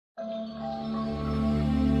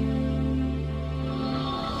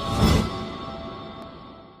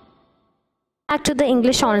Back to the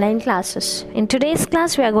English online classes. In today's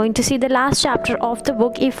class, we are going to see the last chapter of the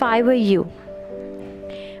book If I Were You.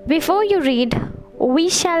 Before you read, we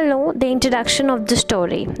shall know the introduction of the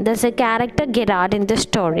story. There's a character Gerard in the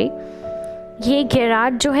story. ये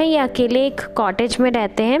Gerard जो है ये अकेले एक cottage में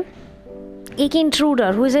रहते हैं. एक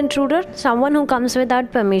intruder, who is intruder? Someone who comes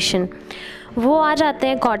without permission. वो आ जाते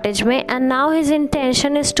हैं कॉटेज में and now his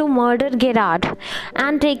intention is to murder Gerard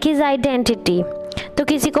and take his identity. तो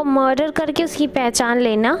किसी को मर्डर करके उसकी पहचान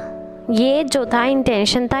लेना, ये जो था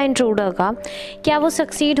इंटेंशन था इंट्रूडर का. क्या वो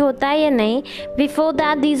सक्सीड होता है या नहीं? Before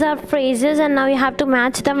that these are phrases and now you have to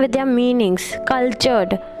match them with their meanings.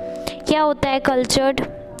 Cultured, क्या होता है cultured?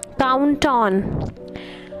 Count on,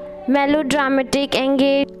 melodramatic,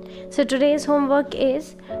 engage. So today's homework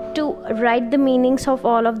is to write the meanings of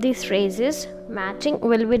all of these phrases. Matching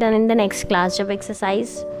will be done in the next class जब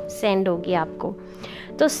exercise send होगी आपको.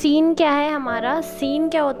 तो scene क्या है हमारा? सीन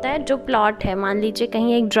क्या होता है? जो प्लॉट है, मान लीजिए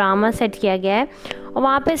कहीं एक ड्रामा सेट किया गया है और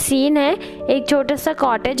वहाँ पे सीन है एक छोटा सा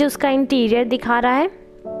कॉटेज, उसका इंटीरियर दिखा रहा है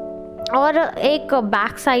और एक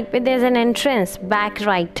बैक साइड पे there is an entrance, back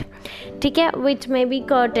right, ठीक है, विच में बी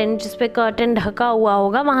कर्टन, जिस पे कर्टन ढका हुआ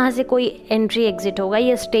होगा, वहाँ से कोई एंट्री एग्जिट होगा.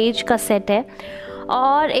 ये स्टेज का सेट है.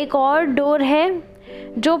 और एक और डोर है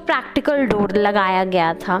जो प्रैक्टिकल डोर लगाया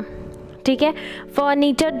गया था, ठीक है.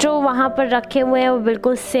 फर्नीचर जो वहाँ पर रखे हुए हैं वो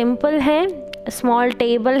बिल्कुल सिंपल है. स्मॉल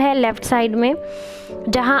टेबल है लेफ़्ट साइड में,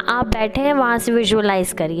 जहाँ आप बैठे हैं वहाँ से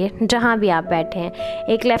विजुअलाइज करिए जहाँ भी आप बैठे हैं.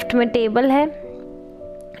 एक लेफ़्ट में टेबल है,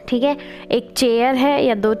 ठीक है, एक चेयर है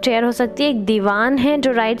या दो चेयर हो सकती है, एक दीवान है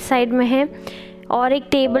जो राइट साइड में है और एक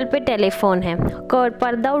टेबल पे टेलीफोन है.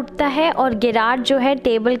 पर्दा उठता है और गेरार्ड जो है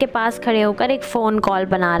टेबल के पास खड़े होकर एक फ़ोन कॉल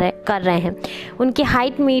कर रहे हैं. उनकी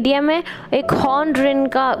हाइट मीडियम है. एक हॉर्न रिन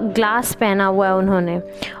का ग्लास पहना हुआ है उन्होंने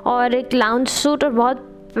और एक लाउंज सूट और बहुत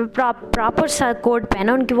प्रॉपर सा कोट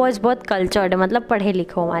पहना. उनकी वॉइस बहुत कल्चर्ड है, मतलब पढ़े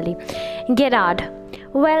लिखों वाली. Gerard,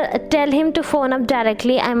 well tell him to phone up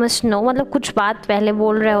directly, I must know. मतलब कुछ बात पहले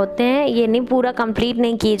बोल रहे होते हैं, ये नहीं पूरा कंप्लीट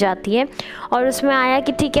नहीं की जाती है. और उसमें आया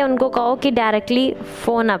कि ठीक है उनको कहो कि डायरेक्टली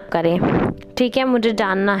फ़ोन अप करें, ठीक है, मुझे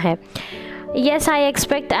जानना है. Yes I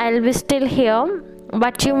expect I will be still here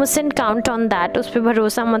but you mustn't count on that. उस पर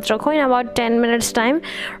भरोसा मत रखो. In about 10 minutes time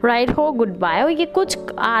right हो गुड बाय. ये कुछ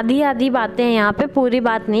आधी बातें हैं यहाँ पे, पूरी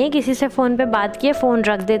बात नहीं है. किसी से फ़ोन पे बात किए, फ़ोन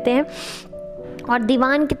रख देते हैं और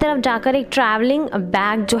दीवान की तरफ जाकर एक ट्रैवलिंग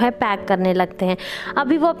बैग जो है पैक करने लगते हैं.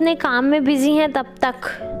 अभी वो अपने काम में बिजी हैं, तब तक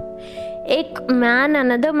एक man,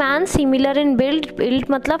 another man similar in build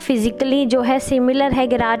मतलब फिजिकली जो है सिमिलर है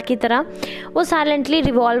गेरार्ड की तरह, वो साइलेंटली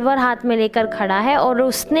रिवॉल्वर हाथ में लेकर खड़ा है और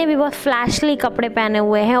उसने भी बहुत फ्लैशली कपड़े पहने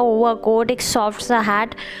हुए हैं, ओवरकोट, एक सॉफ्ट सा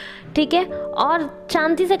हैट, ठीक है, और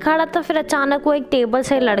शांति से खड़ा था. फिर अचानक वो एक टेबल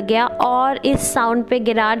से लड़ गया और इस साउंड पे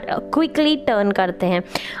गेरार्ड क्विकली टर्न करते हैं.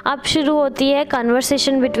 अब शुरू होती है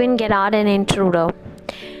conversation between Gerard and intruder.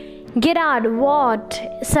 Gerard, what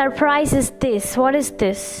surprise is this? What is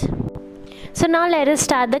this? So now let us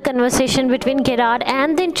start the conversation between Gerard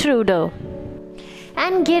and the intruder.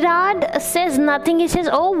 And Gerard says nothing. He says,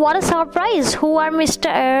 "Oh, what a surprise! Who are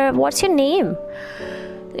Mr. What's your name?"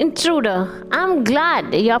 Intruder, I'm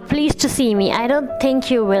glad you are pleased to see me. I don't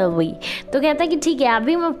think you will be. तो कहता है कि ठीक है,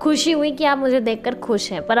 अभी मैं खुशी हुई कि आप मुझे देखकर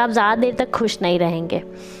खुश हैं, पर आप ज़्यादा देर तक खुश नहीं रहेंगे.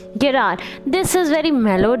 Gerard, this is very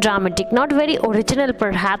melodramatic, not very original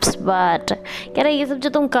perhaps, but कह रहा है ये सब जो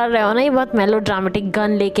तुम कर रहे हो ना, ये बहुत melodramatic,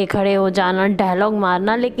 गन लेके खड़े हो जाना, डायलॉग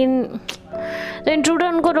मारना, लेकिन तो इंट्रूडर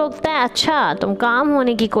उनको रोकता है. अच्छा, तुम काम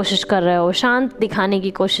होने की कोशिश कर रहे हो, शांत दिखाने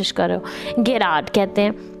की कोशिश कर रहे हो. गेरार्ड कहते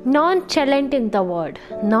हैं नॉनचेलेंट in the word.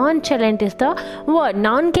 नॉनचेलेंट is the word.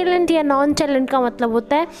 नॉनचेलेंट या नॉनचेलेंट का मतलब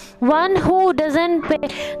होता है वन हु डजंट पे.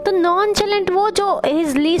 तो नॉनचेलेंट वो जो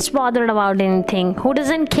is least bothered about anything, who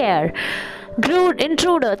doesn't care.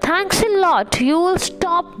 Intruder, thanks a lot, you will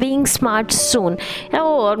stop being smart सून.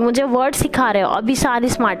 और मुझे वर्ड सिखा रहे हो, अभी सारी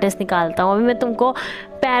स्मार्टनेस निकालता हूँ, अभी मैं तुमको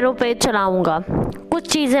पैरों पे चलाऊंगा.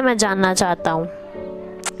 कुछ चीज़ें मैं जानना चाहता हूँ.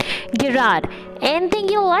 Gerard, anything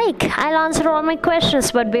you like. I'll answer all my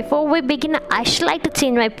questions. But before we begin, I should like to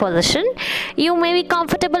change my position. You may be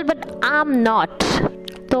comfortable, but I'm not.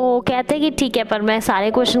 तो कहते हैं कि ठीक है, पर मैं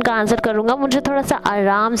सारे क्वेश्चन का आंसर करूँगा, मुझे थोड़ा सा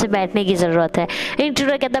आराम से बैठने की ज़रूरत है.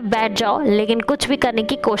 इंट्रूडर कहता है बैठ जाओ, लेकिन कुछ भी करने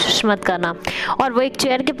की कोशिश मत करना. और वो एक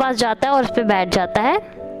चेयर के पास जाता है और उस पर बैठ जाता है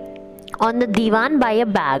on the Diwan bye a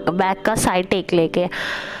bag का साइड टेक लेके.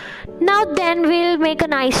 Now then we'll make a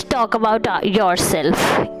nice talk about your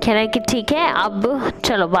self. कह रहा है कि ठीक है, अब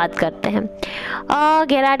चलो बात करते हैं.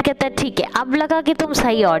 गेरार्ड कहता है ठीक है, अब लगा कि तुम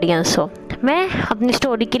सही ऑडियंस हो. मैं अपनी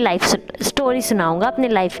स्टोरी सुनाऊंगा अपनी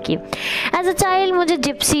लाइफ की. एज अ चाइल्ड मुझे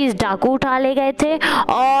जिप्सीज डाकू उठा ले गए थे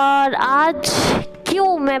और आज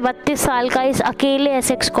क्यों मैं 32 साल का इस अकेले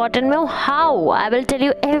एसेक्स कॉटन में हूँ, how, I will tell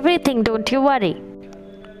you everything, don't you worry.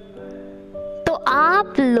 तो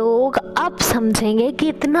आप लोग अब समझेंगे कि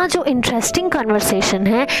इतना जो इंटरेस्टिंग कन्वर्सेशन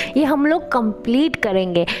है ये हम लोग कंप्लीट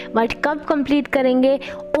करेंगे, बट कब कंप्लीट करेंगे,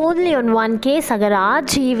 ओनली ऑन वन केस, अगर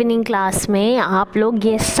आज इवनिंग क्लास में आप लोग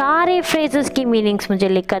ये सारे फ्रेजेस की मीनिंग्स मुझे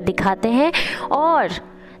लिखकर दिखाते हैं और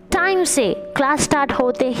टाइम से क्लास स्टार्ट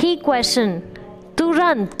होते ही क्वेश्चन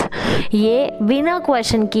तुरंत ये बिना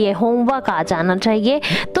क्वेश्चन किए होमवर्क आ जाना चाहिए।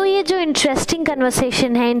 तो ये जो इंटरेस्टिंग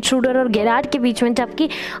कन्वर्सेशन है इंट्रूडर और गेरार्ड के बीच में, जबकि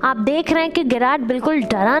आप देख रहे हैं कि गेरार्ड बिल्कुल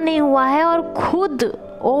डरा नहीं हुआ है और खुद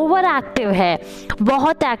ओवर एक्टिव है,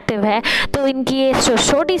 बहुत एक्टिव है, तो इनकी ये जो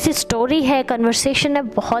छोटी सी स्टोरी है, कन्वर्सेशन है,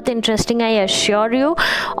 बहुत इंटरेस्टिंग है, आई एश्योर यू,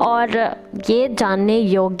 और ये जानने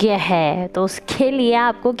योग्य है। तो उसके लिए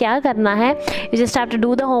आपको क्या करना है, you just have to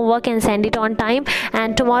do the homework and send it on time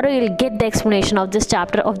and tomorrow you will get the explanation of this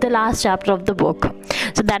chapter, of the last chapter of the book.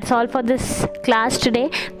 So that's all for this class today.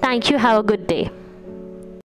 Thank you. Have a good day.